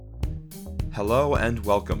Hello and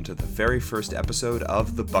welcome to the very first episode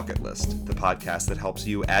of The Bucket List, the podcast that helps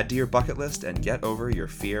you add to your bucket list and get over your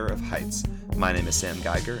fear of heights. My name is Sam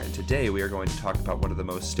Geiger, and today we are going to talk about one of the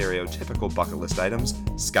most stereotypical bucket list items,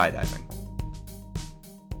 skydiving.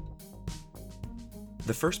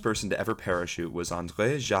 The first person to ever parachute was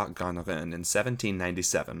André-Jacques Garnerin in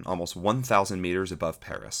 1797, almost 1,000 meters above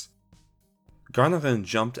Paris. Garnerin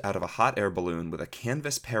jumped out of a hot air balloon with a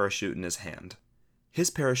canvas parachute in his hand. His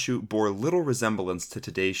parachute bore little resemblance to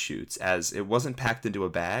today's chutes, as it wasn't packed into a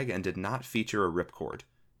bag and did not feature a ripcord.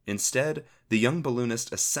 Instead, the young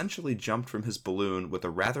balloonist essentially jumped from his balloon with a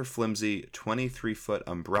rather flimsy 23-foot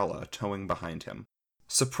umbrella towing behind him.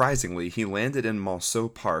 Surprisingly, he landed in Monceau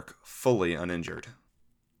Park fully uninjured.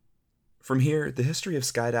 From here, the history of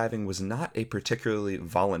skydiving was not a particularly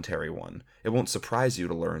voluntary one. It won't surprise you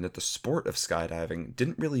to learn that the sport of skydiving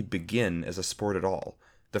didn't really begin as a sport at all.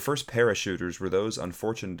 The first parachuters were those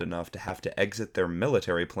unfortunate enough to have to exit their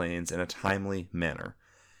military planes in a timely manner.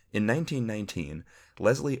 In 1919,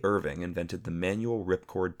 Leslie Irving invented the manual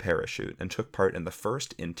ripcord parachute and took part in the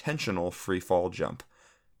first intentional freefall jump.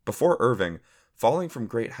 Before Irving, falling from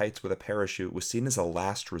great heights with a parachute was seen as a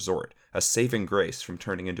last resort, a saving grace from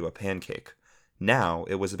turning into a pancake. Now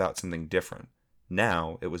it was about something different.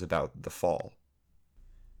 Now it was about the fall.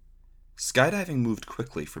 Skydiving moved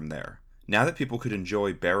quickly from there. Now that people could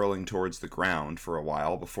enjoy barreling towards the ground for a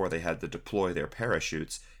while before they had to deploy their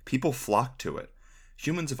parachutes, people flocked to it.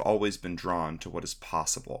 Humans have always been drawn to what is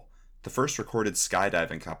possible. The first recorded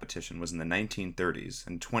skydiving competition was in the 1930s,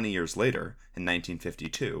 and 20 years later, in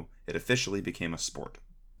 1952, it officially became a sport.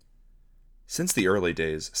 Since the early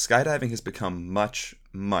days, skydiving has become much,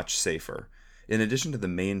 much safer. In addition to the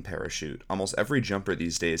main parachute, almost every jumper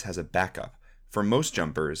these days has a backup. For most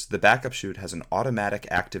jumpers, the backup chute has an automatic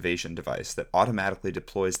activation device that automatically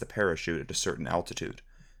deploys the parachute at a certain altitude.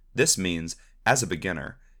 This means, as a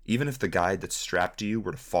beginner, even if the guide that's strapped to you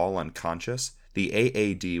were to fall unconscious, the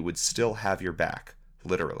AAD would still have your back,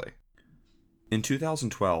 literally. In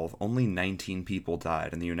 2012, only 19 people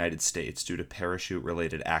died in the United States due to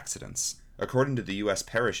parachute-related accidents. According to the U.S.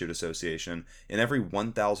 Parachute Association, in every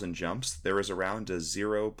 1,000 jumps, there is around a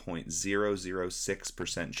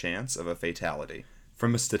 0.006% chance of a fatality.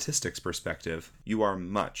 From a statistics perspective, you are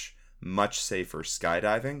much, much safer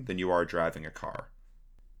skydiving than you are driving a car.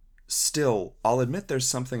 Still, I'll admit there's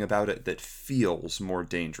something about it that feels more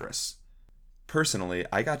dangerous. Personally,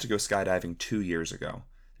 I got to go skydiving 2 years ago.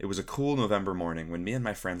 It was a cool November morning when me and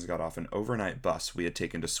my friends got off an overnight bus we had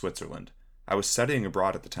taken to Switzerland. I was studying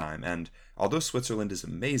abroad at the time, and although Switzerland is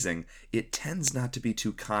amazing, it tends not to be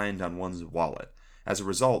too kind on one's wallet. As a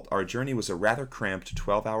result, our journey was a rather cramped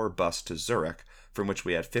 12-hour bus to Zurich, from which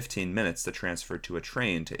we had 15 minutes to transfer to a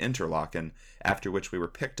train to Interlaken, after which we were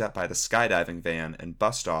picked up by the skydiving van and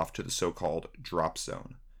bussed off to the so-called drop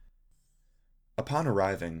zone. Upon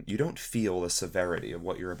arriving, you don't feel the severity of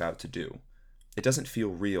what you're about to do. It doesn't feel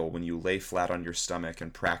real when you lay flat on your stomach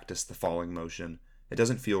and practice the falling motion. It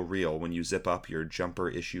doesn't feel real when you zip up your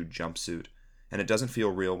jumper-issued jumpsuit, and it doesn't feel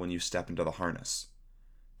real when you step into the harness.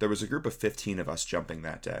 There was a group of 15 of us jumping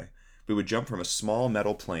that day. We would jump from a small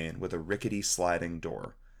metal plane with a rickety sliding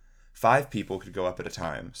door. 5 people could go up at a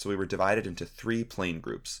time, so we were divided into 3 plane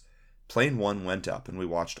groups. Plane 1 went up, and we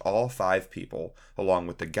watched all 5 people, along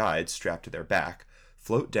with the guide strapped to their back,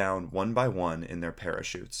 float down one by one in their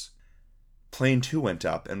parachutes. Plane 2 went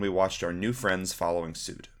up, and we watched our new friends following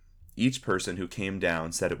suit. Each person who came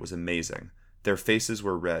down said it was amazing. Their faces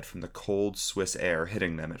were red from the cold Swiss air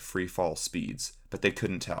hitting them at free fall speeds, but they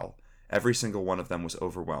couldn't tell. Every single one of them was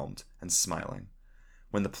overwhelmed and smiling.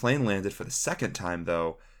 When the plane landed for the second time,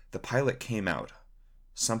 though, the pilot came out.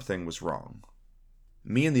 Something was wrong.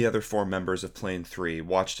 Me and the other 4 members of Plane 3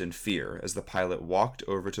 watched in fear as the pilot walked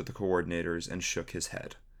over to the coordinators and shook his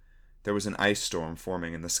head. There was an ice storm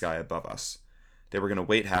forming in the sky above us. They were going to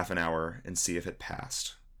wait half an hour and see if it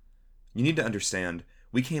passed. You need to understand,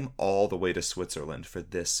 we came all the way to Switzerland for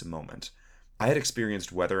this moment. I had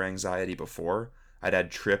experienced weather anxiety before. I'd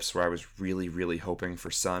had trips where I was really, really hoping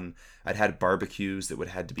for sun. I'd had barbecues that would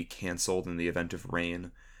have had to be canceled in the event of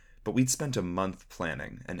rain. But we'd spent a month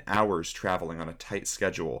planning and hours traveling on a tight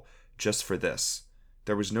schedule just for this.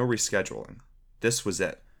 There was no rescheduling. This was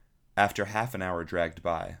it. After half an hour dragged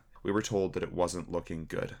by, we were told that it wasn't looking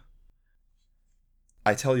good.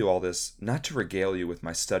 I tell you all this not to regale you with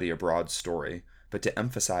my study abroad story, but to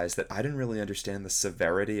emphasize that I didn't really understand the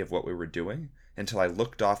severity of what we were doing until I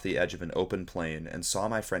looked off the edge of an open plane and saw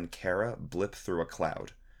my friend Kara blip through a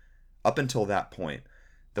cloud. Up until that point,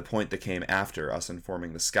 the point that came after us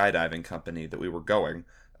informing the skydiving company that we were going,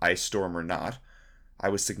 ice storm or not, I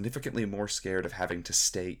was significantly more scared of having to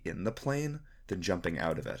stay in the plane than jumping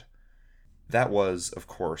out of it. That was, of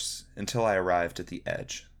course, until I arrived at the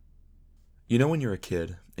edge. You know when you're a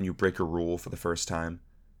kid and you break a rule for the first time?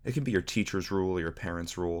 It can be your teacher's rule or your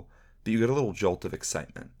parents' rule, but you get a little jolt of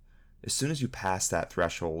excitement. As soon as you pass that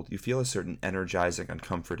threshold, you feel a certain energizing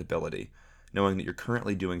uncomfortability, knowing that you're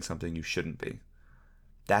currently doing something you shouldn't be.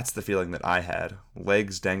 That's the feeling that I had,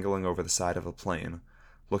 legs dangling over the side of a plane,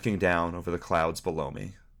 looking down over the clouds below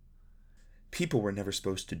me. People were never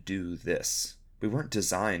supposed to do this. We weren't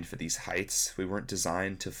designed for these heights, we weren't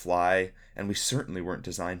designed to fly, and we certainly weren't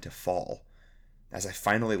designed to fall. As I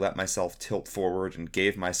finally let myself tilt forward and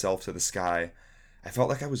gave myself to the sky, I felt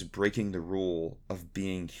like I was breaking the rule of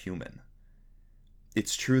being human.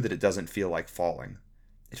 It's true that it doesn't feel like falling.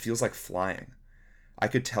 It feels like flying. I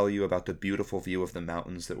could tell you about the beautiful view of the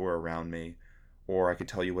mountains that were around me, or I could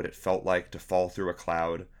tell you what it felt like to fall through a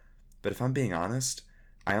cloud, but if I'm being honest,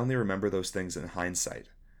 I only remember those things in hindsight.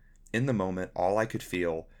 In the moment, all I could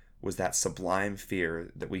feel was that sublime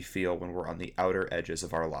fear that we feel when we're on the outer edges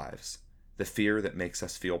of our lives. The fear that makes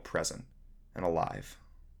us feel present and alive.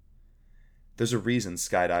 There's a reason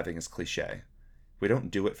skydiving is cliché. We don't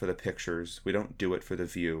do it for the pictures, we don't do it for the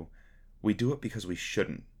view. We do it because we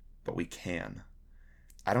shouldn't, but we can.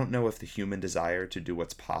 I don't know if the human desire to do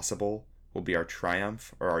what's possible will be our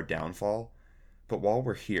triumph or our downfall, but while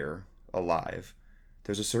we're here, alive,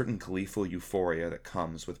 there's a certain gleeful euphoria that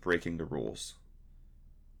comes with breaking the rules.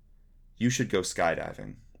 You should go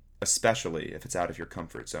skydiving, especially if it's out of your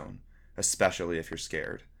comfort zone. Especially if you're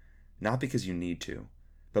scared. Not because you need to,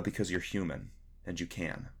 but because you're human, and you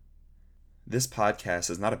can. This podcast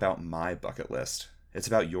is not about my bucket list. It's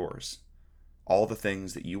about yours. All the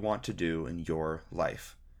things that you want to do in your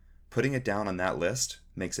life. Putting it down on that list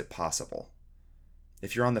makes it possible.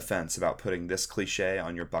 If you're on the fence about putting this cliché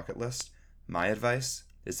on your bucket list, my advice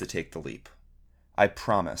is to take the leap. I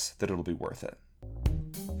promise that it'll be worth it.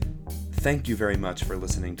 Thank you very much for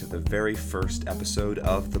listening to the very first episode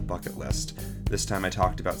of The Bucket List. This time I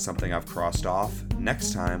talked about something I've crossed off.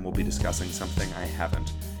 Next time we'll be discussing something I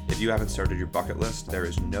haven't. If you haven't started your bucket list, there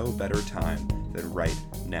is no better time than right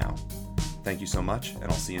now. Thank you so much, and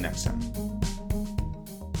I'll see you next time.